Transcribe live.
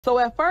So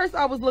at first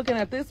I was looking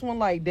at this one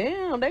like,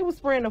 damn, they was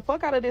spraying the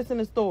fuck out of this in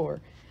the store.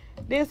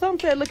 Then some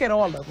said, look at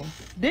all of them.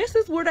 This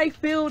is where they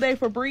fill their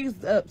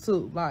Febreze up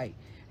to, like,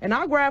 and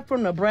I grabbed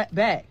from the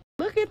back.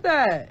 Look at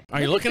that. Are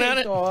you looking at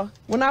it?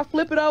 When I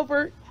flip it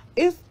over,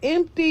 it's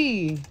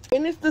empty.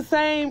 And it's the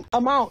same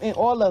amount in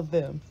all of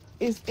them.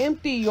 It's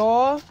empty,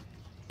 y'all.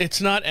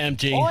 It's not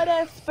empty. All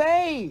that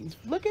space.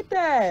 Look at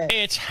that.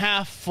 It's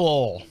half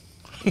full.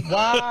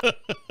 Wow.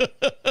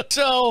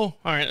 So, all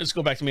right, let's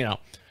go back to me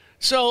now.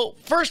 So,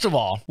 first of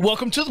all,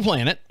 welcome to the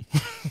planet.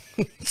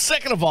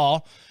 Second of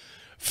all,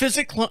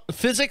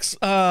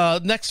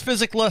 next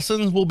physics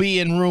lessons will be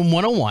in room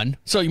 101.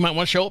 So you might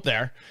want to show up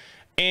there.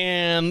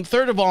 And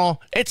third of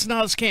all, it's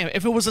not a scam.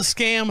 If it was a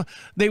scam,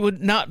 they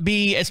would not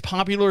be as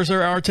popular as they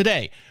are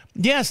today.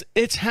 Yes,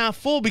 it's half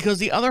full because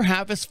the other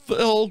half is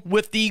filled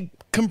with the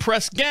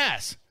compressed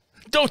gas.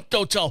 Don't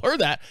tell her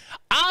that.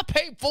 I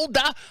paid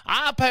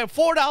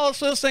 $4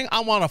 for this thing. I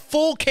want a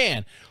full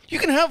can. You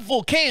can have a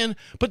full can,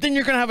 but then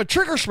you're gonna have a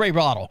trigger spray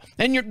bottle,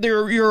 and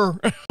you're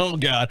oh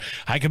god,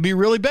 I could be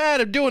really bad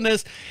at doing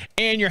this,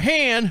 and your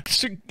hand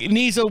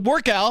needs a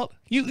workout.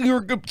 You're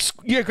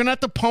gonna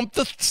have to pump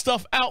the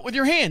stuff out with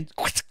your hand,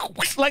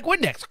 like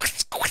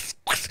Windex.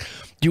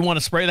 Do you want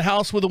to spray the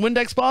house with a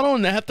Windex bottle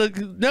and have to?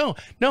 No,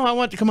 I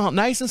want it to come out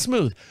nice and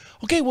smooth.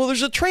 Okay, well,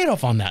 there's a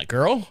trade-off on that,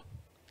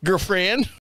 girlfriend.